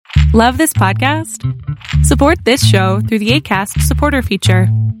Love this podcast? Support this show through the Acast supporter feature.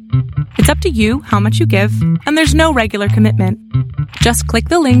 It's up to you how much you give, and there's no regular commitment. Just click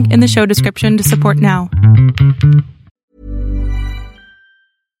the link in the show description to support now.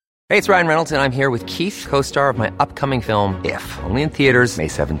 Hey, it's Ryan Reynolds, and I'm here with Keith, co-star of my upcoming film, If, only in theaters May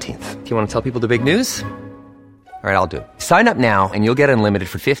 17th. Do you want to tell people the big news? All right, I'll do it. Sign up now and you'll get unlimited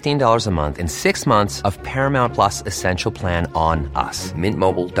for $15 a month and 6 months of Paramount Plus Essential Plan on us.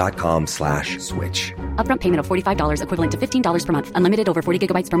 MintMobile.com/switch. Upfront payment of $45 equivalent to $15 per month. Unlimited over 40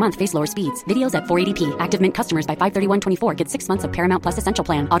 gigabytes per month. Face lower speeds. Videos at 480p. Active Mint customers by 531.24 get 6 months of Paramount Plus Essential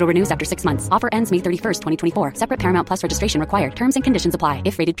Plan. Auto renews after 6 months. Offer ends May 31st, 2024. Separate Paramount Plus registration required. Terms and conditions apply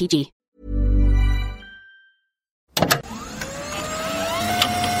if rated PG.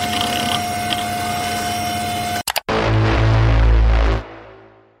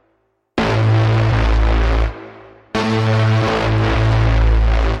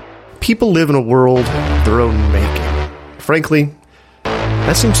 People live in a world of their own making. Frankly,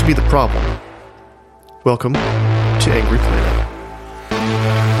 that seems to be the problem. Welcome to Angry Planet.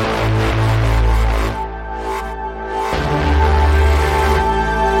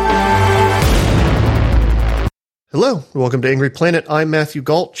 Hello, welcome to Angry Planet. I'm Matthew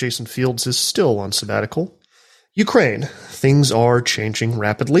Galt. Jason Fields is still on sabbatical. Ukraine. Things are changing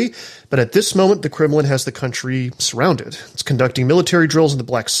rapidly, but at this moment, the Kremlin has the country surrounded. It's conducting military drills in the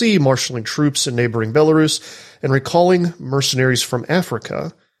Black Sea, marshaling troops in neighboring Belarus, and recalling mercenaries from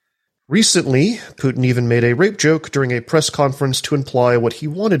Africa. Recently, Putin even made a rape joke during a press conference to imply what he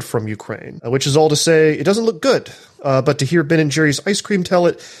wanted from Ukraine, which is all to say, it doesn't look good. But to hear Ben & Jerry's ice cream tell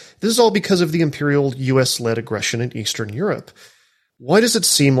it, this is all because of the imperial US-led aggression in Eastern Europe. Why does it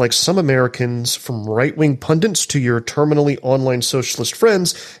seem like some Americans, from right-wing pundits to your terminally online socialist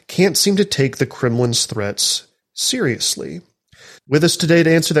friends, can't seem to take the Kremlin's threats seriously? With us today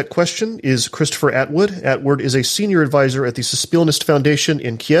to answer that question is Christopher Atwood. Atwood is a senior advisor at the Suspilnist Foundation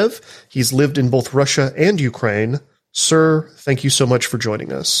in Kiev. He's lived in both Russia and Ukraine. Sir, thank you so much for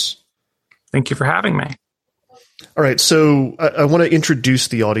joining us. Thank you for having me. All right, so I want to introduce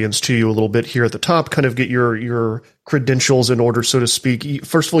the audience to you a little bit here at the top, kind of get your credentials in order, so to speak.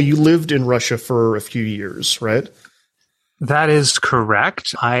 First of all, you lived in Russia for a few years, right? That is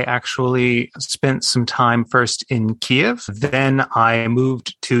correct. I actually spent some time first in Kiev. Then I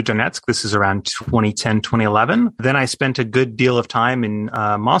moved to Donetsk. This is around 2010, 2011. Then I spent a good deal of time in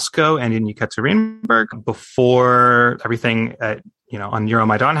Moscow and in Yekaterinburg before everything on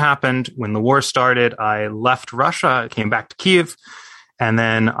Euromaidan happened. When the war started, I left Russia, came back to Kiev, and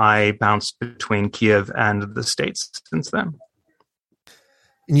then I bounced between Kiev and the States since then.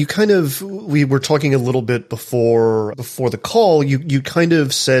 And you we were talking a little bit before the call, you kind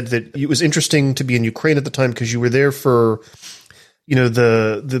of said that it was interesting to be in Ukraine at the time because you were there for,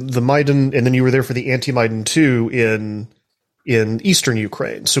 the Maidan, and then you were there for the anti-Maidan too in Eastern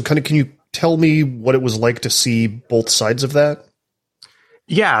Ukraine. So can you tell me what it was like to see both sides of that?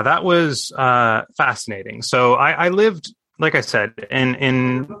 Yeah, that was fascinating. So I lived, like I said,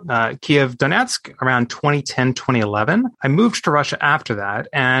 in Kiev, Donetsk around 2010, 2011. I moved to Russia after that,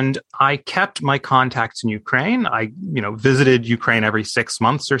 and I kept my contacts in Ukraine. I, visited Ukraine every 6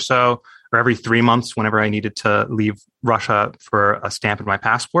 months or so, or every 3 months whenever I needed to leave Russia for a stamp in my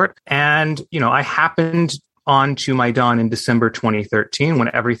passport. And, I happened onto Maidan in December 2013 when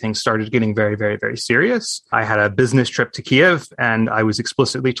everything started getting very, very, very serious. I had a business trip to Kiev and I was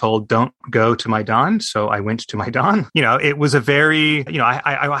explicitly told, don't go to Maidan. So I went to Maidan. It was a very,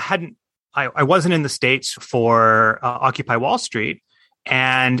 I wasn't in the States for Occupy Wall Street.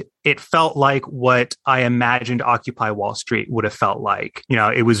 And it felt like what I imagined Occupy Wall Street would have felt like.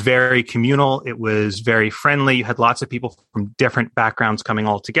 It was very communal. It was very friendly. You had lots of people from different backgrounds coming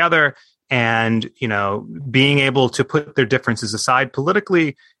all together. And, being able to put their differences aside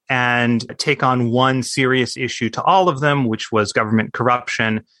politically and take on one serious issue to all of them, which was government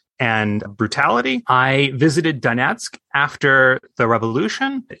corruption and brutality. I visited Donetsk after the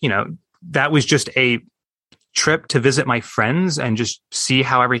revolution. That was just a trip to visit my friends and just see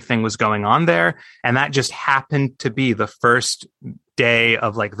how everything was going on there. And that just happened to be the first day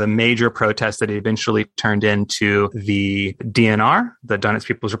of the major protest that eventually turned into the DNR, the Donetsk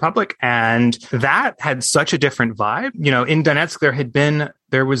People's Republic. And that had such a different vibe. In Donetsk,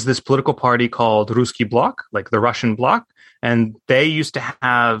 there was this political party called Ruski Bloc, like the Russian bloc. And they used to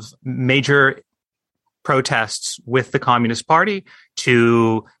have major protests with the Communist Party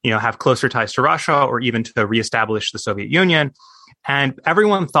to, have closer ties to Russia or even to reestablish the Soviet Union. And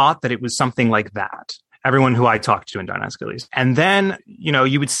everyone thought that it was something like that. everyone who I talked to in Donetsk, at least. And then,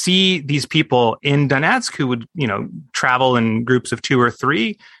 you would see these people in Donetsk who would, travel in groups of 2 or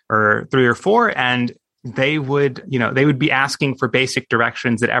 3 or 3 or 4. And they would be asking for basic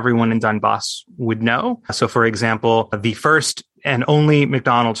directions that everyone in Donbass would know. So, for example, the first and only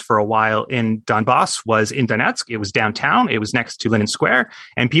McDonald's for a while in Donbass was in Donetsk. It was downtown. It was next to Lenin Square.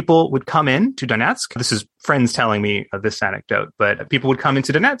 And people would come in to Donetsk. This is friends telling me this anecdote, but people would come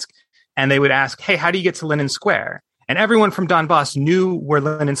into Donetsk and they would ask, hey, how do you get to Lenin Square? And everyone from Donbass knew where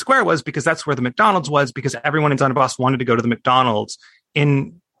Lenin Square was because that's where the McDonald's was, because everyone in Donbass wanted to go to the McDonald's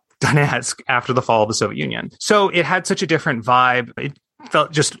in Donetsk after the fall of the Soviet Union. So it had such a different vibe. It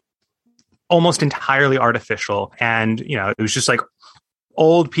felt just almost entirely artificial. And, it was just like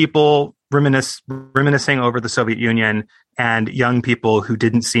old people reminiscing over the Soviet Union and young people who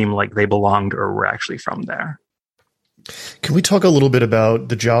didn't seem like they belonged or were actually from there. Can we talk a little bit about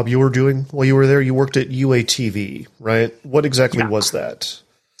the job you were doing while you were there? You worked at UATV, right? What exactly was that?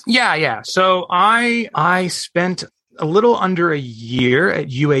 Yeah. So I spent a little under a year at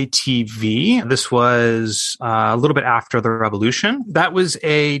UATV. This was a little bit after the revolution. That was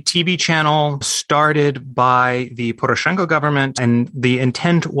a TV channel started by the Poroshenko government, and the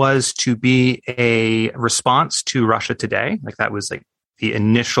intent was to be a response to Russia Today. Like that was like the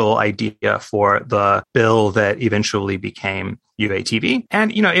initial idea for the bill that eventually became UATV.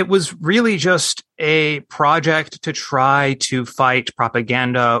 And, it was really just a project to try to fight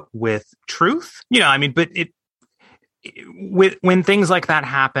propaganda with truth. But when things like that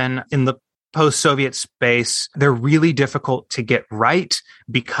happen in the post-Soviet space, they're really difficult to get right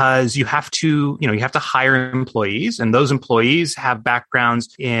because you have to hire employees, and those employees have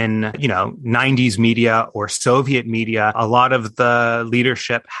backgrounds in, 90s media or Soviet media. A lot of the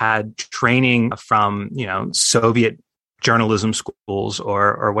leadership had training from, Soviet journalism schools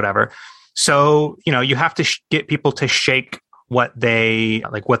or whatever. So, you have to get people to shake what they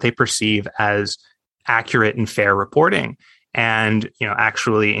perceive as accurate and fair reporting and,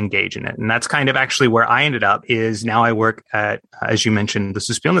 actually engage in it. And that's kind of actually where I ended up. Is now I work at, as you mentioned, the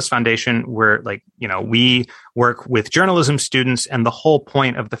Suspilnes Foundation, where we work with journalism students. And the whole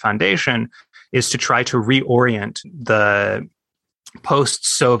point of the foundation is to try to reorient the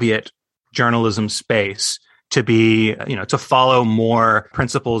post-Soviet journalism space to be, to follow more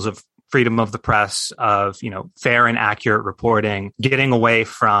principles of freedom of the press, of, fair and accurate reporting, getting away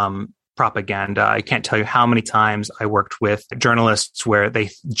from propaganda. I can't tell you how many times I worked with journalists where they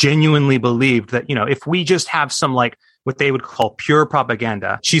genuinely believed that, if we just have some what they would call pure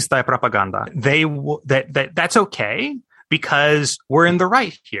propaganda, чистая propaganda, that's okay because we're in the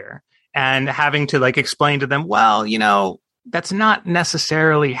right here. And having to explain to them, well, that's not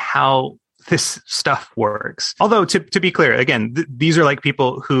necessarily how this stuff works. Although to be clear, again, these are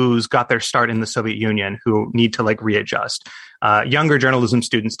people who's got their start in the Soviet Union who need to readjust. Younger journalism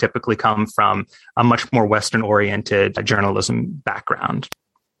students typically come from a much more Western-oriented journalism background.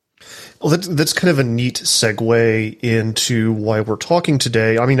 Well, that's kind of a neat segue into why we're talking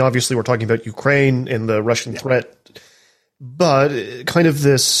today. I mean, obviously, we're talking about Ukraine and the Russian threat, but kind of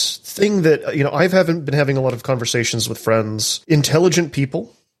this thing that, I've been having a lot of conversations with friends, intelligent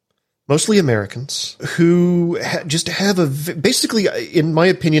people, mostly Americans, who just have basically, in my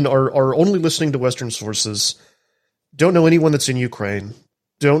opinion, are only listening to Western sources, don't know anyone that's in Ukraine,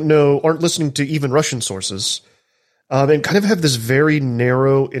 aren't listening to even Russian sources, and kind of have this very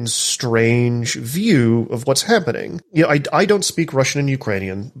narrow and strange view of what's happening. I don't speak Russian and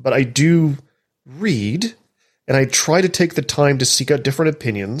Ukrainian, but I do read, and I try to take the time to seek out different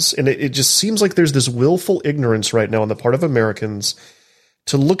opinions, and it just seems like there's this willful ignorance right now on the part of Americans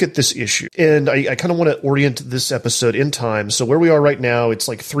to look at this issue. And I kind of want to orient this episode in time. So where we are right now, it's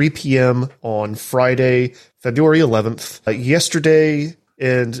 3 p.m. on Friday, February 11th. Yesterday,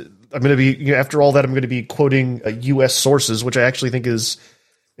 and I'm going to be, after all that, I'm going to be quoting U.S. sources, which I actually think is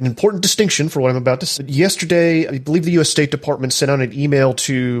an important distinction for what I'm about to say. Yesterday, I believe the U.S. State Department sent out an email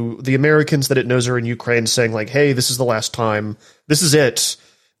to the Americans that it knows are in Ukraine saying hey, this is the last time. This is it.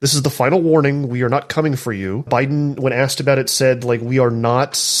 This is the final warning. We are not coming for you. Biden, when asked about it, said, we are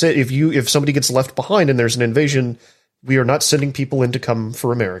not, if somebody gets left behind and there's an invasion, we are not sending people in to come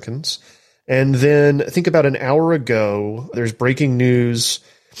for Americans. And then I think about an hour ago, there's breaking news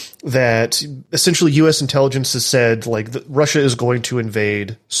that essentially U.S. intelligence has said, Russia is going to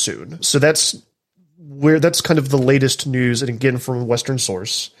invade soon. So that's kind of the latest news, and again, from a Western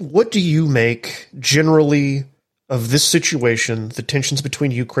source. What do you make generally of this situation, the tensions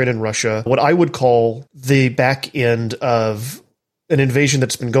between Ukraine and Russia, what I would call the back end of an invasion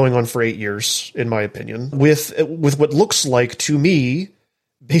that's been going on for 8 years, in my opinion, with what looks like, to me,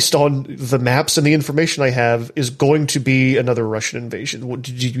 based on the maps and the information I have, is going to be another Russian invasion.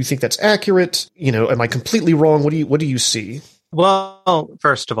 Do you think that's accurate? Am I completely wrong? What do you see? Well,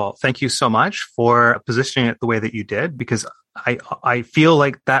 first of all, thank you so much for positioning it the way that you did, because I feel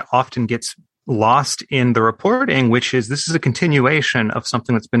like that often gets lost in the reporting, which is this is a continuation of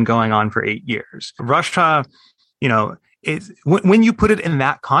something that's been going on for 8 years. Russia, when you put it in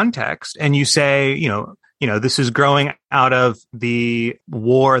that context and you say, this is growing out of the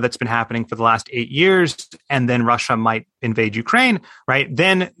war that's been happening for the last 8 years, and then Russia might invade Ukraine, right?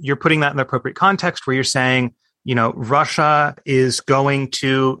 Then you're putting that in the appropriate context where you're saying, Russia is going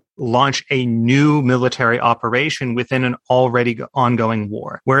to launch a new military operation within an already ongoing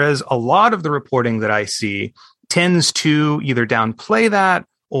war. Whereas a lot of the reporting that I see tends to either downplay that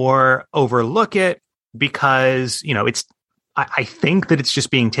or overlook it because, I think that it's just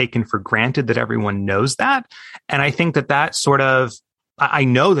being taken for granted that everyone knows that. And I think that sort of, I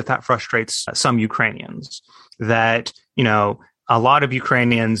know that frustrates some Ukrainians, that, a lot of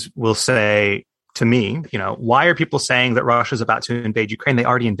Ukrainians will say to me, why are people saying that Russia's about to invade Ukraine? They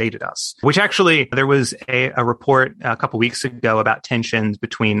already invaded us. Which actually, there was a report a couple weeks ago about tensions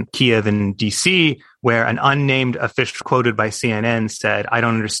between Kiev and DC, where an unnamed official quoted by CNN said, I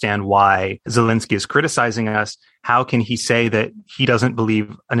don't understand why Zelensky is criticizing us. How can he say that he doesn't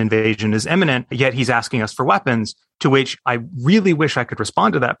believe an invasion is imminent, yet he's asking us for weapons? To which I really wish I could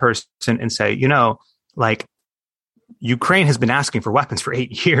respond to that person and say, Ukraine has been asking for weapons for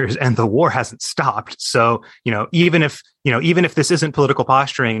 8 years and the war hasn't stopped. So, even if this isn't political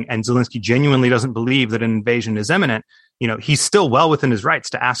posturing and Zelensky genuinely doesn't believe that an invasion is imminent, he's still well within his rights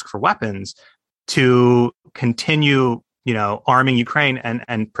to ask for weapons to continue, arming Ukraine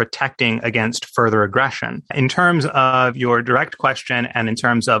and protecting against further aggression. In terms of your direct question and in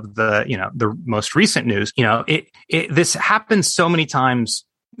terms of the most recent news, this happens so many times.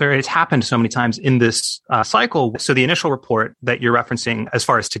 It's happened so many times in this cycle. So the initial report that you're referencing, as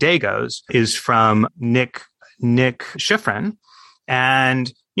far as today goes, is from Nick Schifrin.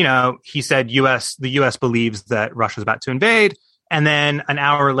 And, he said the U.S. believes that Russia's about to invade. And then an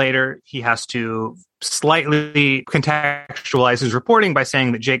hour later, he has to slightly contextualize his reporting by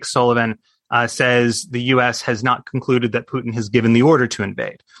saying that Jake Sullivan says the U.S. has not concluded that Putin has given the order to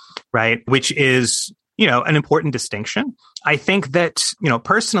invade, right? Which is, an important distinction. I think that,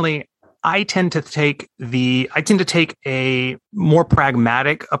 personally, I tend to take a more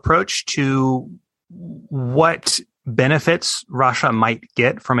pragmatic approach to what benefits Russia might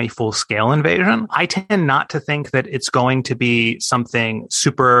get from a full-scale invasion. I tend not to think that it's going to be something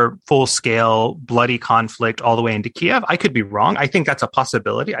super full-scale, bloody conflict all the way into Kiev. I could be wrong. I think that's a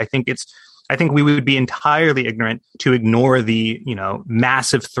possibility. I think we would be entirely ignorant to ignore the,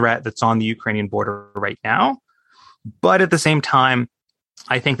 massive threat that's on the Ukrainian border right now. But at the same time,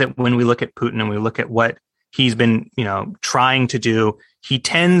 I think that when we look at Putin and we look at what he's been, trying to do, he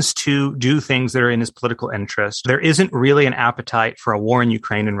tends to do things that are in his political interest. There isn't really an appetite for a war in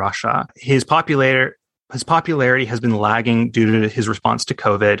Ukraine and Russia. His popularity has been lagging due to his response to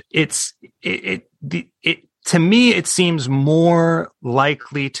COVID. To me, it seems more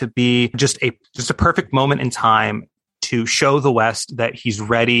likely to be just a perfect moment in time to show the West that he's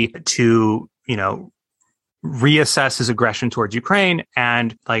ready to, reassess his aggression towards Ukraine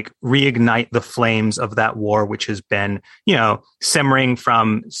and reignite the flames of that war, which has been, simmering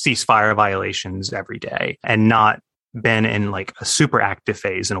from ceasefire violations every day and not been in a super active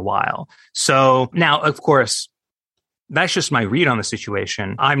phase in a while. So now, of course, that's just my read on the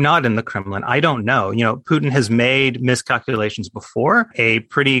situation. I'm not in the Kremlin. I don't know. Putin has made miscalculations before. A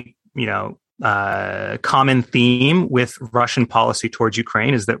pretty, common theme with Russian policy towards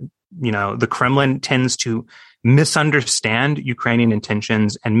Ukraine is that, the Kremlin tends to misunderstand Ukrainian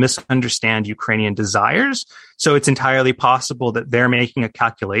intentions and misunderstand Ukrainian desires. So it's entirely possible that they're making a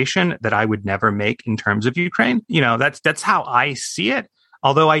calculation that I would never make in terms of Ukraine. That's how I see it.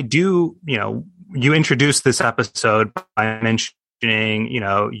 Although I do, you introduced this episode by mentioning,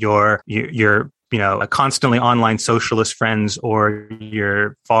 your constantly online socialist friends or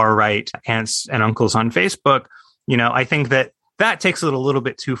your far right aunts and uncles on Facebook. I think that takes it a little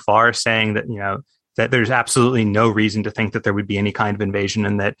bit too far, saying that, that there's absolutely no reason to think that there would be any kind of invasion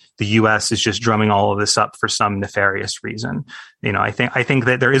and that the U.S. is just drumming all of this up for some nefarious reason. I think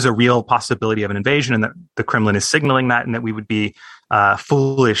that there is a real possibility of an invasion and that the Kremlin is signaling that and that we would be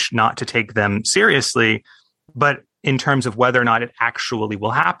foolish not to take them seriously. But in terms of whether or not it actually will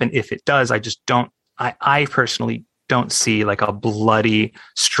happen, if it does, I personally don't see a bloody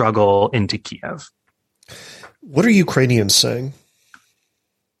struggle into Kiev. What are Ukrainians saying?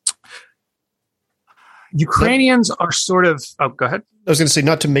 Ukrainians are sort of... Oh, go ahead. I was going to say,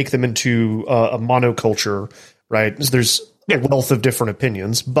 not to make them into a monoculture, right? There's a wealth of different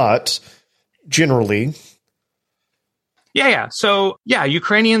opinions, but generally... Yeah. So,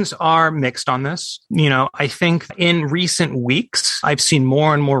 Ukrainians are mixed on this. I think in recent weeks, I've seen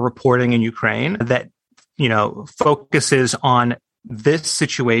more and more reporting in Ukraine that, focuses on this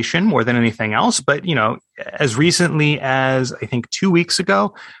situation more than anything else. But, as recently as I think 2 weeks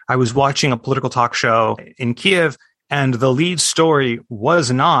ago, I was watching a political talk show in Kiev, and the lead story was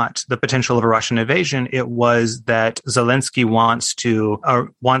not the potential of a Russian invasion. It was that Zelensky wants to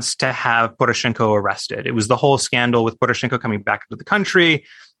have Poroshenko arrested. It was the whole scandal with Poroshenko coming back into the country.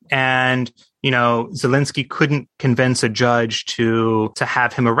 And, Zelensky couldn't convince a judge to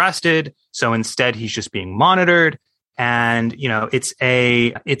have him arrested. So instead, he's just being monitored. And, it's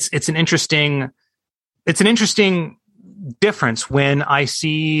an interesting difference when I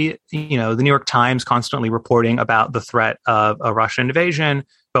see, the New York Times constantly reporting about the threat of a Russian invasion.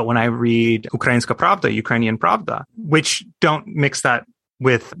 But when I read Ukrainska Pravda, Ukrainian Pravda, which don't mix that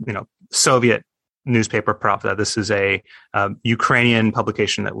with, Soviet newspaper Pravda. This is a Ukrainian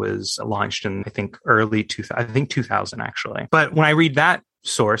publication that was launched in, I think, early 2000, actually. But when I read that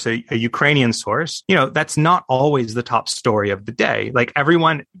source, a Ukrainian source, that's not always the top story of the day. Like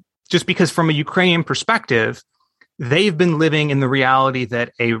everyone, just because from a Ukrainian perspective, they've been living in the reality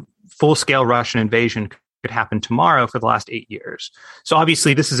that a full-scale Russian invasion could happen tomorrow for the last 8 years. So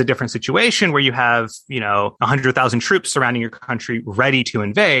obviously, this is a different situation where you have, 100,000 troops surrounding your country ready to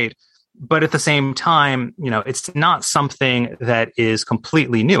invade. But at the same time, it's not something that is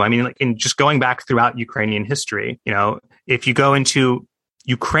completely new. I mean, like in just going back throughout Ukrainian history, if you go into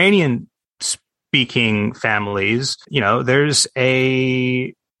Ukrainian-speaking families, there's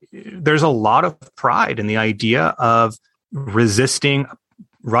a lot of pride in the idea of resisting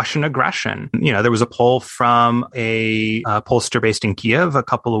Russian aggression. There was a poll from a pollster based in Kiev a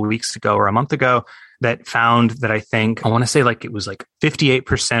couple of weeks ago or a month ago that found that I want to say it was 58%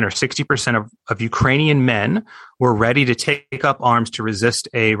 or 60% of Ukrainian men were ready to take up arms to resist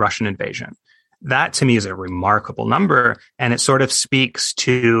a Russian invasion. That to me is a remarkable number. And it sort of speaks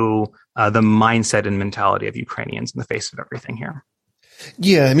to the mindset and mentality of Ukrainians in the face of everything here.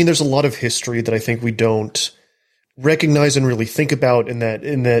 Yeah, I mean, there's a lot of history that I think we don't recognize and really think about in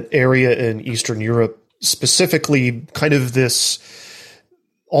that area in Eastern Europe, specifically kind of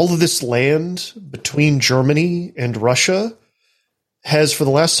all of this land between Germany and Russia has for the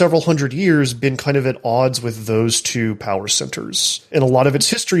last several hundred years been kind of at odds with those two power centers. And a lot of its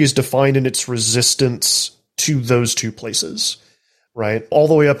history is defined in its resistance to those two places, right? All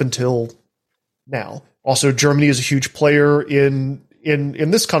the way up until now. Also, Germany is a huge player in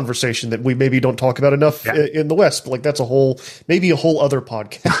this conversation that we maybe don't talk about enough in the West, but that's maybe a whole other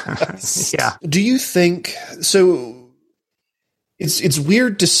podcast. Yeah. Do you think so? It's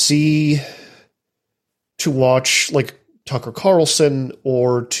weird to watch Tucker Carlson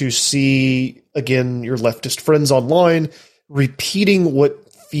or to see again your leftist friends online repeating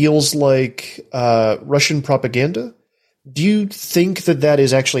what feels like Russian propaganda. Do you think that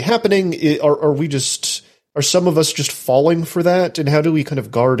is actually happening? Are some of us just falling for that? And how do we kind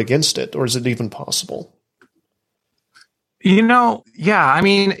of guard against it? Or is it even possible? I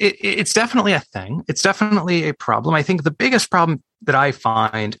mean, it's definitely a thing. It's definitely a problem. I think the biggest problem that I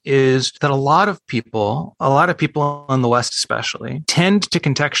find is that a lot of people in the West especially, tend to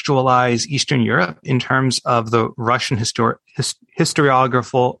contextualize Eastern Europe in terms of the Russian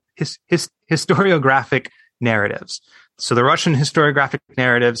historiographic narratives. So the Russian historiographic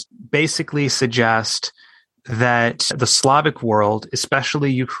narratives basically suggest that the Slavic world,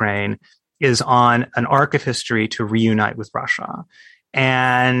 especially Ukraine, is on an arc of history to reunite with Russia.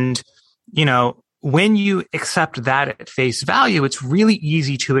 And, when you accept that at face value, it's really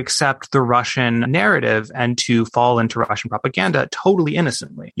easy to accept the Russian narrative and to fall into Russian propaganda totally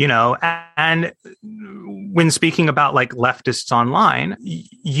innocently, and when speaking about leftists online,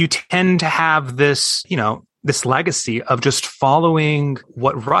 you tend to have this, this legacy of just following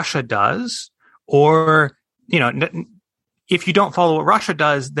what Russia does, or, if you don't follow what Russia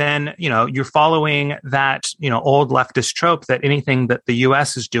does, then, you're following that, old leftist trope that anything that the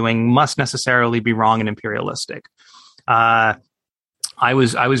U.S. is doing must necessarily be wrong and imperialistic. I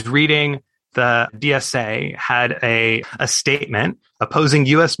was reading the DSA had a statement opposing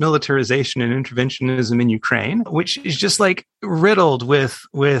U.S. militarization and interventionism in Ukraine, which is just riddled with,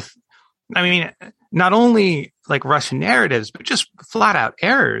 I mean, not only Russian narratives, but just flat out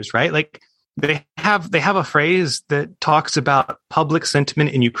errors, right? They have a phrase that talks about public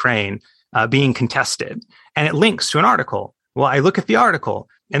sentiment in Ukraine being contested, and it links to an article. Well, I look at the article,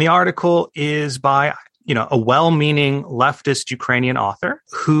 and the article is by a well-meaning leftist Ukrainian author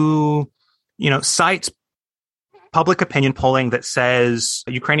who, cites public opinion polling that says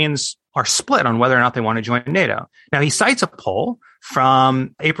Ukrainians are split on whether or not they want to join NATO. Now, he cites a poll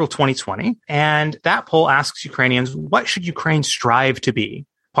from April 2020, and that poll asks Ukrainians, what should Ukraine strive to be?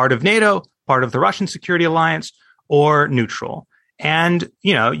 Part of NATO, part of the Russian security alliance, or neutral? And,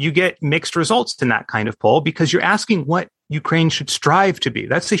 you get mixed results in that kind of poll because you're asking what Ukraine should strive to be.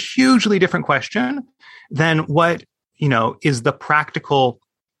 That's a hugely different question than what, is the practical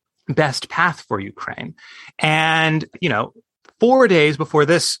best path for Ukraine. And, 4 days before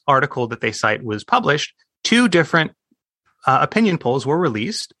this article that they cite was published, 2 different opinion polls were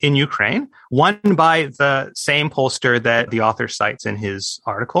released in Ukraine, one by the same pollster that the author cites in his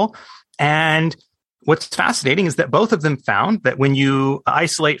article. And what's fascinating is that both of them found that when you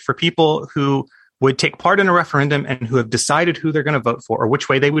isolate for people who would take part in a referendum and who have decided who they're going to vote for or which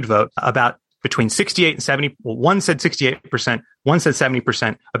way they would vote, about between 68 and 70, well, one said 68%, one said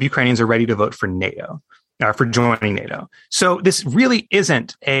 70% of Ukrainians are ready to vote for NATO, for joining NATO. So this really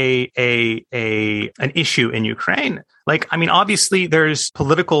isn't an issue in Ukraine. Obviously there's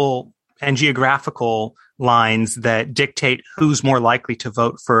political and geographical lines that dictate who's more likely to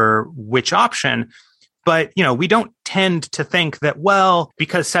vote for which option. But, we don't tend to think that, well,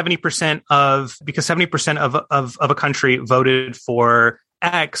 because 70% of a country voted for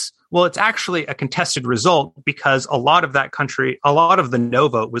X, well, it's actually a contested result because a lot of the no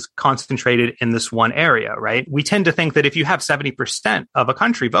vote was concentrated in this one area, right? We tend to think that if you have 70% of a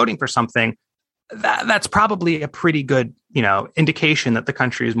country voting for something, that's probably a pretty good, indication that the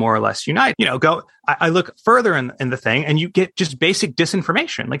country is more or less united. I look further in the thing and you get just basic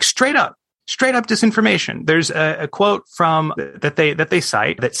disinformation, like straight up disinformation. There's a quote from that they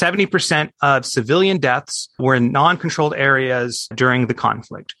cite that 70% of civilian deaths were in non-controlled areas during the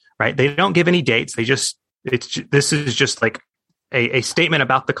conflict, right? They don't give any dates. This is just like a statement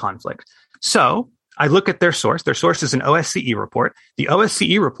about the conflict. So I look at their source. Their source is an OSCE report. The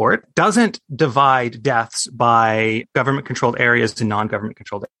OSCE report doesn't divide deaths by government-controlled areas to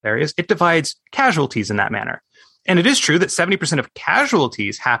non-government-controlled areas. It divides casualties in that manner. And it is true that 70% of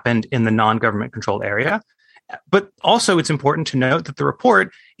casualties happened in the non-government controlled area. But also it's important to note that the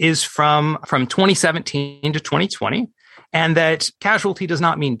report is from 2017 to 2020, and that casualty does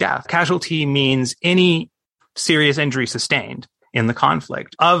not mean death. Casualty means any serious injury sustained in the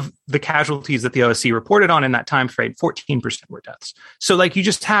conflict. Of the casualties that the OSCE reported on in that time frame, 14% were deaths. So you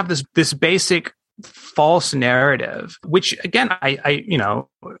just have this basic false narrative, which again,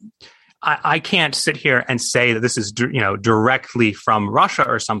 I can't sit here and say that this is, directly from Russia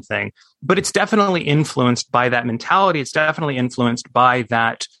or something, but it's definitely influenced by that mentality. It's definitely influenced by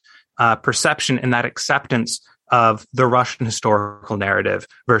that perception and that acceptance of the Russian historical narrative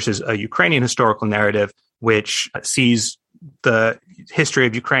versus a Ukrainian historical narrative, which sees the history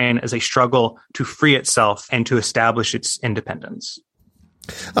of Ukraine as a struggle to free itself and to establish its independence.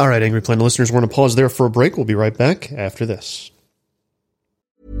 All right, Angry Planet listeners, we're going to pause there for a break. We'll be right back after this.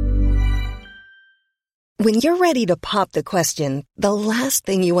 When you're ready to pop the question, the last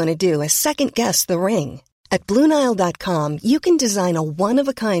thing you want to do is second-guess the ring. At BlueNile.com, you can design a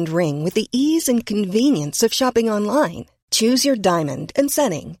one-of-a-kind ring with the ease and convenience of shopping online. Choose your diamond and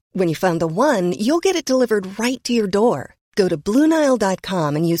setting. When you find the one, you'll get it delivered right to your door. Go to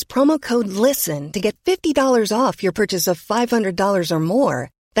BlueNile.com and use promo code LISTEN to get $50 off your purchase of $500 or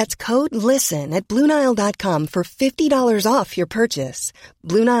more. That's code LISTEN at BlueNile.com for $50 off your purchase.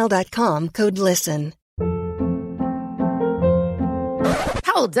 BlueNile.com, code LISTEN.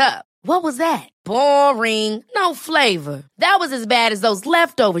 Hold up. What was that? Boring. No flavor. That was as bad as those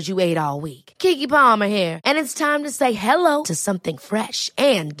leftovers you ate all week. Keke Palmer here. And it's time to say hello to something fresh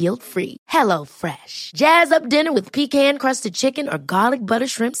and guilt-free. HelloFresh. Jazz up dinner with pecan-crusted chicken or garlic butter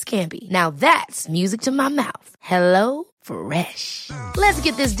shrimp scampi. Now that's music to my mouth. HelloFresh. Let's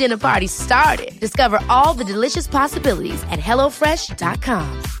get this dinner party started. Discover all the delicious possibilities at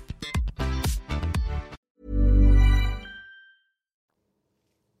HelloFresh.com.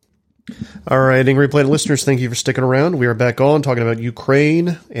 All right, Angry Planet listeners, thank you for sticking around. We are back on talking about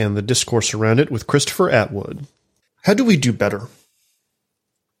Ukraine and the discourse around it with Christopher Atwood. How do we do better?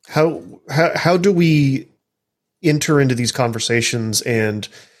 How do we enter into these conversations and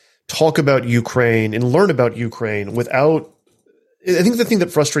talk about Ukraine and learn about Ukraine without? I think the thing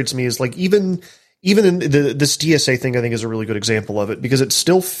that frustrates me is even in this DSA thing, I think is a really good example of it, because it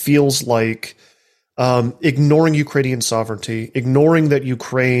still feels like ignoring Ukrainian sovereignty, ignoring that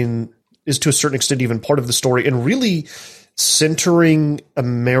Ukraine is to a certain extent even part of the story, and really centering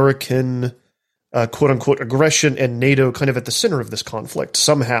American quote unquote aggression and NATO kind of at the center of this conflict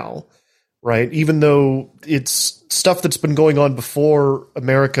somehow. right? Even though it's stuff that's been going on before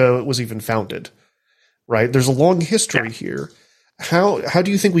America was even founded, right? There's a long history here. How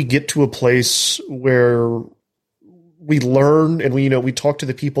do you think we get to a place where we learn and we talk to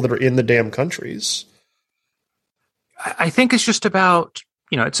the people that are in the damn countries? I think it's just about,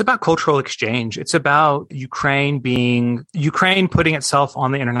 it's about cultural exchange. It's about Ukraine putting itself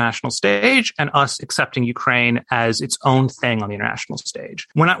on the international stage and us accepting Ukraine as its own thing on the international stage.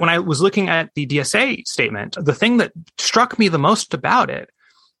 When I was looking at the DSA statement, the thing that struck me the most about it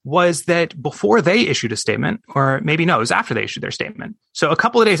was that before they issued a statement, or maybe no, it was after they issued their statement. So a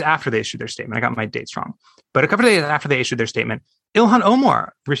couple of days after they issued their statement, I got my dates wrong, but a couple of days after they issued their statement, Ilhan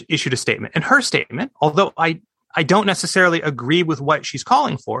Omar issued a statement. And her statement, although I don't necessarily agree with what she's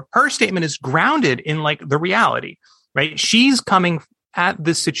calling for, her statement is grounded in like the reality, right? She's coming at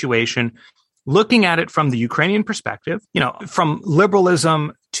this situation, looking at it from the Ukrainian perspective, from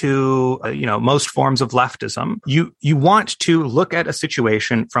liberalism to, most forms of leftism. You want to look at a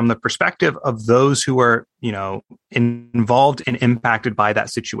situation from the perspective of those who are, involved and impacted by that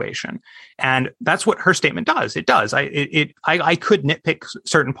situation. And that's what her statement does. It does. I could nitpick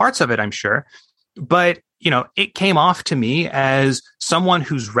certain parts of it, I'm sure, but, it came off to me as someone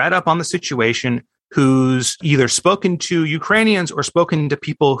who's read up on the situation, who's either spoken to Ukrainians or spoken to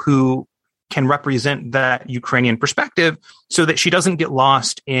people who can represent that Ukrainian perspective, so that she doesn't get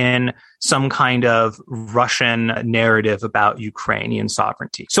lost in some kind of Russian narrative about Ukrainian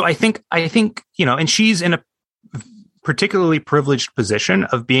sovereignty. So I think, and she's in a particularly privileged position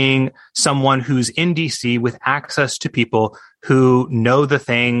of being someone who's in DC with access to people who know the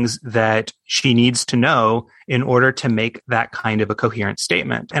things that she needs to know in order to make that kind of a coherent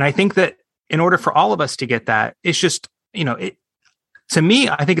statement. And I think that in order for all of us to get that, it's just, to me,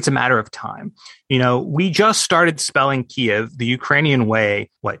 I think it's a matter of time. We just started spelling Kiev the Ukrainian way,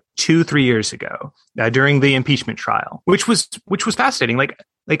 2-3 years ago, during the impeachment trial, which was fascinating.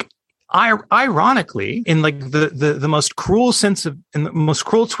 Ironically, in like the most cruel sense of, in the most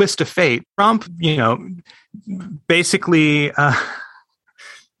cruel twist of fate, Trump, basically,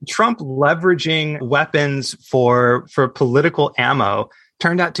 Trump leveraging weapons for political ammo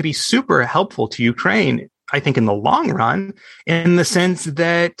turned out to be super helpful to Ukraine, I think, in the long run, in the sense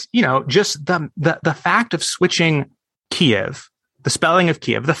that, just the fact of switching Kiev, the spelling of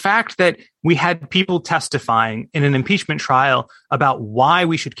Kiev, the fact that we had people testifying in an impeachment trial about why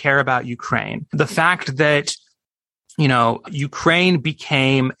we should care about Ukraine, the fact that, Ukraine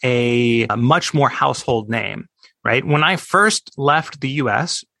became a much more household name, right? When I first left the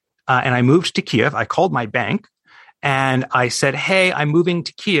US and I moved to Kiev, I called my bank and I said, hey, I'm moving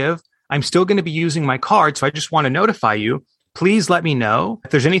to Kiev. I'm still going to be using my card, so I just want to notify you. Please let me know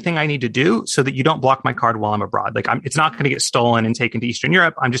if there's anything I need to do so that you don't block my card while I'm abroad. It's not going to get stolen and taken to Eastern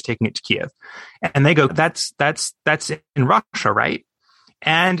Europe. I'm just taking it to Kiev. And they go, that's in Russia, right?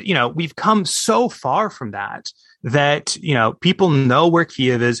 And, we've come so far from that, people know where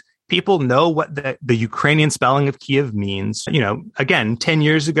Kiev is. People know what the Ukrainian spelling of Kiev means. Again, 10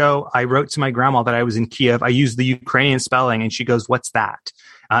 years ago, I wrote to my grandma that I was in Kiev. I used the Ukrainian spelling and she goes, what's that?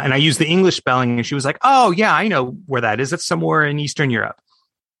 And I used the English spelling and she was like, oh, yeah, I know where that is. That's somewhere in Eastern Europe.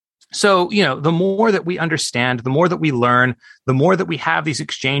 So, the more that we understand, the more that we learn, the more that we have these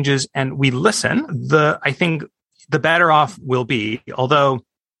exchanges and we listen, I think the better off we'll be. Although,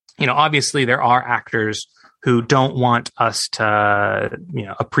 obviously there are actors who don't want us to,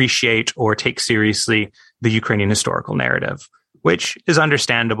 appreciate or take seriously the Ukrainian historical narrative, which is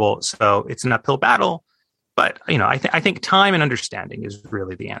understandable. So it's an uphill battle. But, I think time and understanding is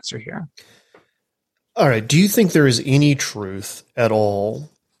really the answer here. All right. Do you think there is any truth at all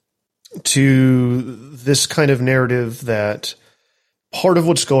to this kind of narrative that part of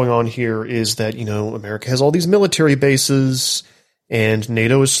what's going on here is that, America has all these military bases and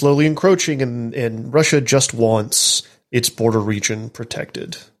NATO is slowly encroaching and Russia just wants its border region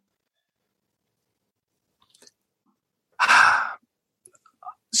protected?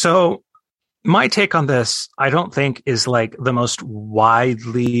 So my take on this, I don't think is like the most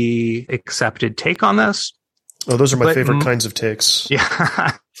widely accepted take on this. Oh, those are my favorite kinds of takes.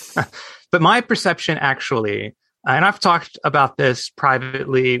 Yeah. But my perception actually, and I've talked about this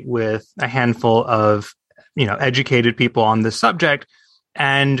privately with a handful of, educated people on this subject,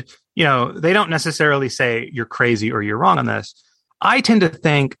 and, they don't necessarily say you're crazy or you're wrong on this. I tend to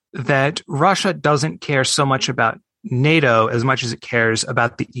think that Russia doesn't care so much about NATO as much as it cares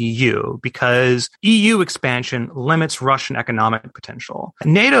about the EU, because EU expansion limits Russian economic potential.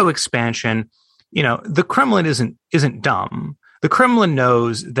 NATO expansion, the Kremlin isn't dumb. The Kremlin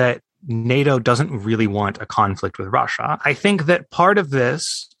knows that NATO doesn't really want a conflict with Russia. I think that part of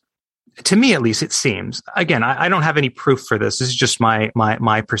this to me at least, it seems, again, I don't have any proof for this. This is just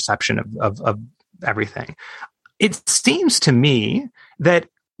my perception of everything. It seems to me that,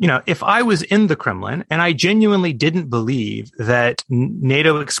 if I was in the Kremlin and I genuinely didn't believe that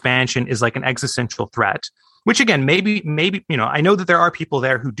NATO expansion is like an existential threat, which again, maybe, I know that there are people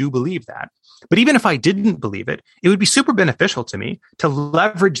there who do believe that. But even if I didn't believe it, it would be super beneficial to me to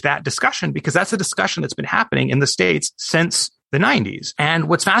leverage that discussion, because that's a discussion that's been happening in the States since the 90s. And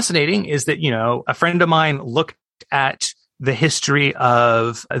what's fascinating is that, a friend of mine looked at the history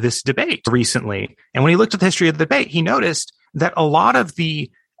of this debate recently. And when he looked at the history of the debate, he noticed that a lot of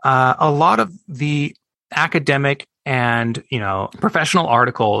the academic and, professional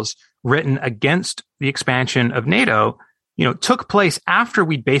articles written against the expansion of NATO, took place after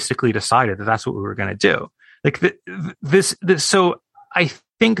we basically decided that that's what we were going to do. Like this. So I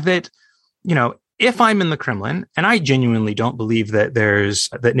think that, if I'm in the Kremlin and I genuinely don't believe that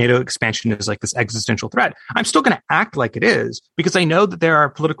that NATO expansion is like this existential threat, I'm still going to act like it is, because I know that there are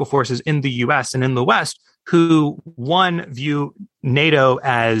political forces in the US and in the West who, one, view NATO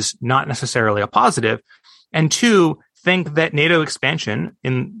as not necessarily a positive, and two, think that NATO expansion,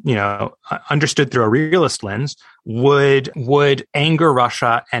 understood through a realist lens, would anger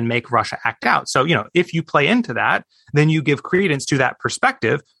Russia and make Russia act out. So, if you play into that, then you give credence to that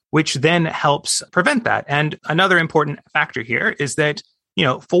perspective, which then helps prevent that. And another important factor here is that,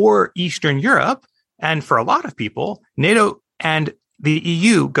 for Eastern Europe and for a lot of people, NATO and the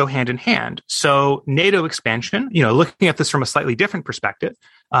EU go hand in hand. So NATO expansion, looking at this from a slightly different perspective,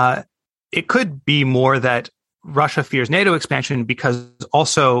 it could be more that Russia fears NATO expansion because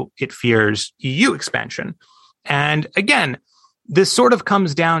also it fears EU expansion. And again, this sort of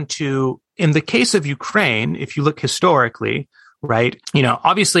comes down to, in the case of Ukraine, if you look historically, right,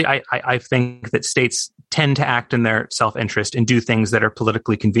 obviously I think that states tend to act in their self-interest and do things that are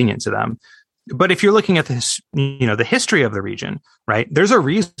politically convenient to them. But if you're looking at this, the history of the region, right, there's a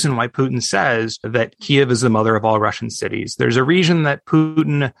reason why Putin says that Kiev is the mother of all Russian cities. There's a reason that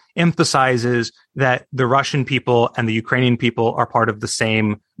Putin emphasizes that the Russian people and the Ukrainian people are part of the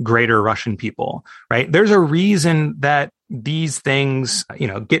same greater Russian people, right? There's a reason that these things,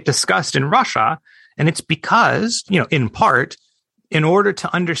 get discussed in Russia. And it's because, in part, in order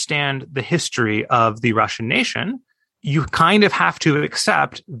to understand the history of the Russian nation, you kind of have to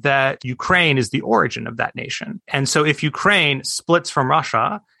accept that Ukraine is the origin of that nation. And so if Ukraine splits from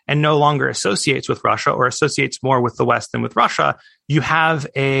Russia and no longer associates with Russia, or associates more with the West than with Russia, you have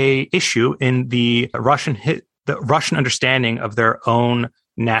a issue in the Russian understanding of their own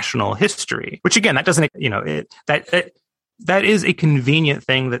national history, which again, that doesn't, that is a convenient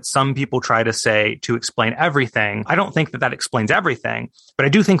thing that some people try to say to explain everything. I don't think that explains everything, but I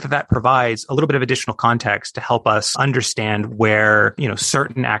do think that provides a little bit of additional context to help us understand where,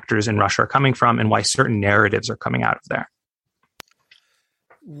 certain actors in Russia are coming from and why certain narratives are coming out of there.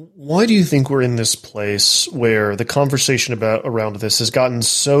 Why do you think we're in this place where the conversation around this has gotten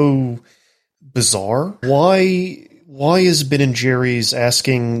so bizarre? Why is Ben and Jerry's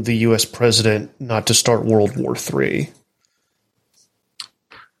asking the U.S. president not to start World War III?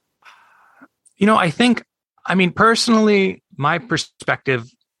 Personally, my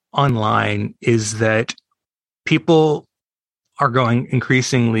perspective online is that people are going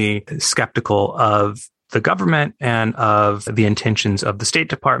increasingly skeptical of the government and of the intentions of the State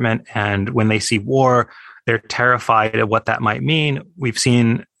Department. And when they see war, they're terrified of what that might mean. We've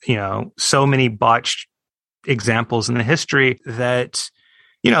seen, so many botched examples in the history that,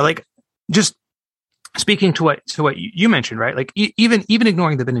 just speaking to what you mentioned, right? Like even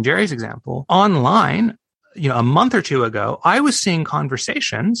ignoring the Ben & Jerry's example, online, a month or two ago, I was seeing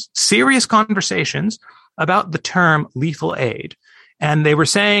serious conversations about the term lethal aid. And they were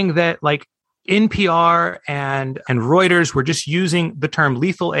saying that like NPR and Reuters were just using the term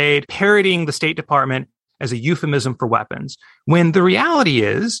lethal aid, parodying the State Department as a euphemism for weapons. When the reality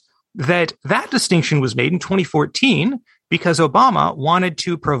is that distinction was made in 2014 because Obama wanted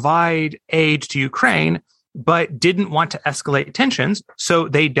to provide aid to Ukraine, but didn't want to escalate tensions. So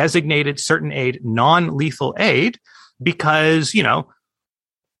they designated certain aid non-lethal aid because,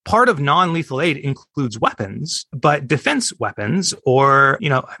 part of non-lethal aid includes weapons, but defense weapons, or,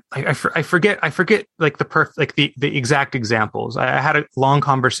 I forget like the exact examples. I had a long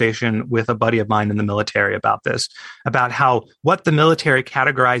conversation with a buddy of mine in the military about this, about how what the military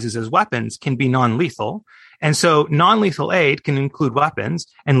categorizes as weapons can be non-lethal. And so non-lethal aid can include weapons,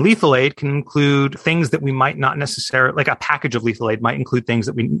 and lethal aid can include things that we might not necessarily, like a package of lethal aid might include things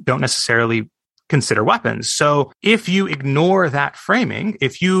that we don't necessarily consider weapons. So if you ignore that framing,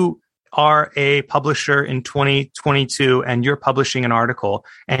 if you are a publisher in 2022 and you're publishing an article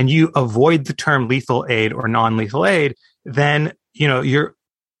and you avoid the term lethal aid or non-lethal aid, then, you're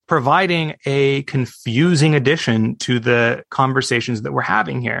providing a confusing addition to the conversations that we're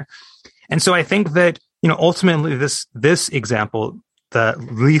having here. And so I think that, ultimately this example, the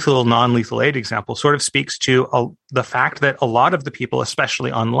lethal, non-lethal aid example, sort of speaks to the fact that a lot of the people,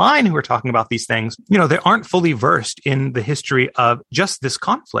 especially online, who are talking about these things, they aren't fully versed in the history of just this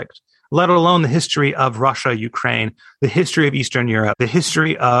conflict, let alone the history of Russia, Ukraine, the history of Eastern Europe, the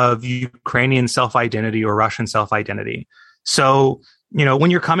history of Ukrainian self-identity or Russian self-identity. So,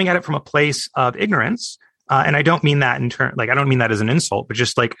 when you're coming at it from a place of ignorance, and I don't mean that I don't mean that as an insult, but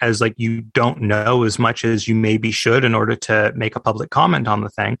just as you don't know as much as you maybe should in order to make a public comment on the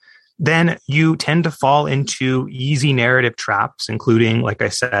thing, then you tend to fall into easy narrative traps, including, like I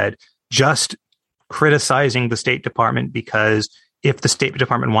said, just criticizing the State Department because if the State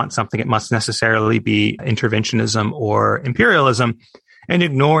Department wants something, it must necessarily be interventionism or imperialism, and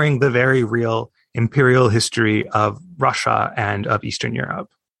ignoring the very real imperial history of Russia and of Eastern Europe.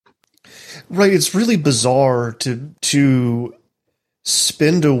 Right. It's really bizarre to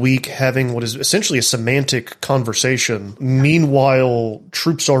spend a week having what is essentially a semantic conversation. Meanwhile,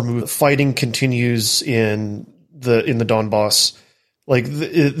 troops are moving, fighting continues in the Donbass.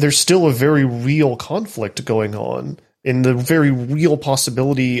 There's still a very real conflict going on, and the very real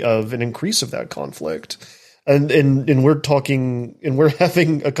possibility of an increase of that conflict. And we're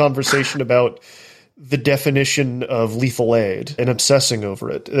having a conversation about the definition of lethal aid and obsessing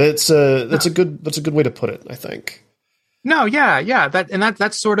over it. That's a good way to put it, I think. No, yeah.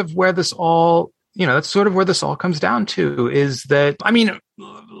 That's sort of where this all, comes down to, is that,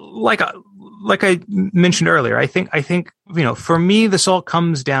 like I mentioned earlier, I think, for me, this all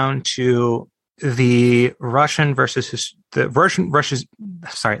comes down to the Russian versus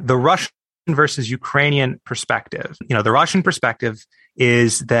Ukrainian perspective. The Russian perspective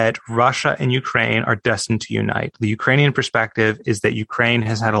is that Russia and Ukraine are destined to unite. The Ukrainian perspective is that Ukraine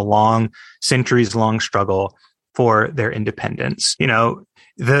has had a centuries-long struggle for their independence.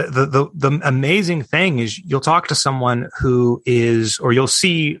 The amazing thing is you'll talk to someone or you'll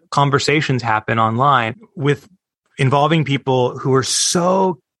see conversations happen online involving people who are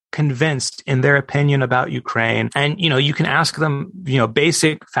so convinced in their opinion about Ukraine. And, you can ask them,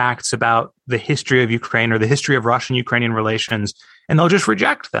 basic facts about the history of Ukraine or the history of Russian-Ukrainian relations, and they'll just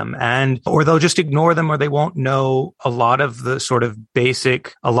reject them or they'll just ignore them, or they won't know a lot of the sort of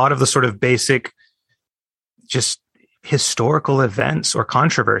basic just historical events or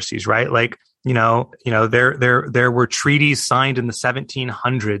controversies, right? There were treaties signed in the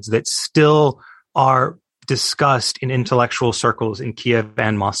 1700s that still are discussed in intellectual circles in Kiev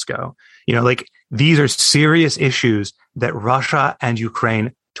and Moscow. These are serious issues that Russia and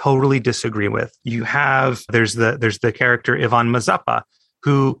Ukraine totally disagree with. There's the character Ivan Mazeppa,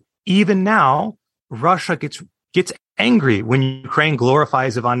 who even now Russia gets angry when Ukraine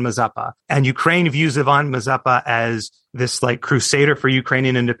glorifies Ivan Mazeppa, and Ukraine views Ivan Mazeppa as this crusader for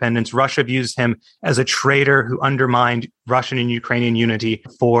Ukrainian independence. Russia views him as a traitor who undermined Russian and Ukrainian unity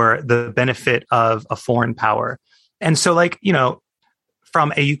for the benefit of a foreign power. And so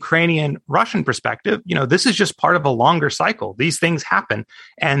from a Ukrainian-Russian perspective, this is just part of a longer cycle. These things happen.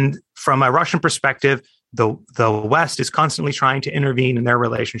 And from a Russian perspective, the West is constantly trying to intervene in their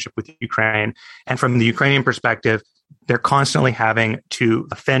relationship with Ukraine. And from the Ukrainian perspective, they're constantly having to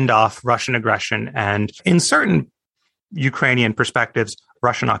fend off Russian aggression and, in certain Ukrainian perspectives,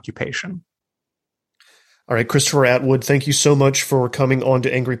 Russian occupation. All right, Christopher Atwood, thank you so much for coming on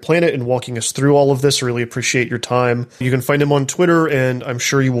to Angry Planet and walking us through all of this. I really appreciate your time. You can find him on Twitter, and I'm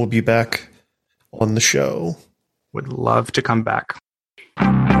sure you will be back on the show. Would love to come back.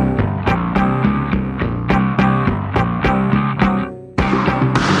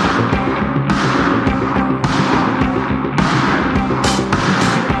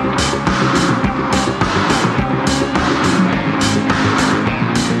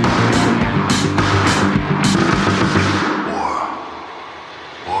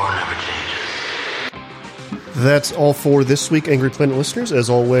 That's all for this week, Angry Planet listeners. As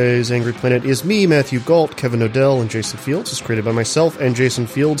always, Angry Planet is me, Matthew Gault, Kevin Odell, and Jason Fields. It's created by myself and Jason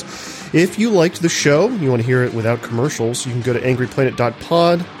Fields. If you liked the show, you want to hear it without commercials, you can go to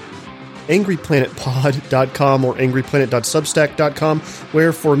angryplanet.pod, angryplanetpod.com, or angryplanet.substack.com,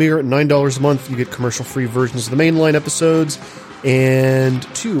 where for a mere $9 a month, you get commercial-free versions of the mainline episodes and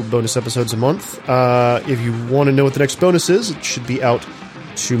 2 bonus episodes a month. If you want to know what the next bonus is, it should be out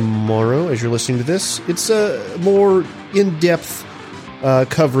tomorrow as you're listening to this. It's a more in-depth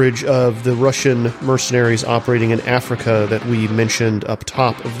coverage of the Russian mercenaries operating in Africa that we mentioned up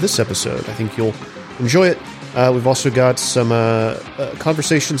top of this episode. I think you'll enjoy it. We've also got some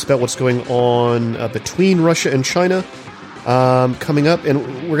conversations about what's going on between Russia and China coming up, and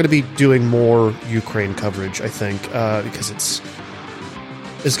we're going to be doing more Ukraine coverage, I think, because it's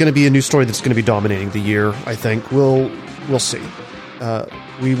going to be a new story that's going to be dominating the year, I think. We'll see.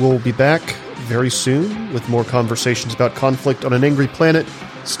 We will be back very soon with more conversations about conflict on an angry planet.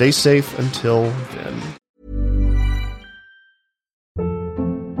 Stay safe until then.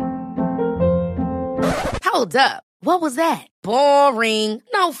 Hold up. What was that? Boring.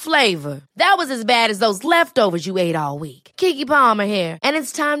 No flavor. That was as bad as those leftovers you ate all week. Keke Palmer here, and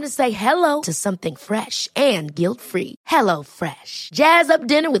it's time to say hello to something fresh and guilt-free. HelloFresh. Jazz up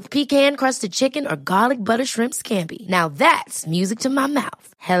dinner with pecan-crusted chicken or garlic butter shrimp scampi. Now that's music to my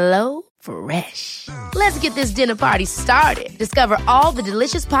mouth. HelloFresh. Let's get this dinner party started. Discover all the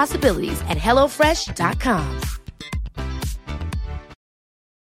delicious possibilities at HelloFresh.com.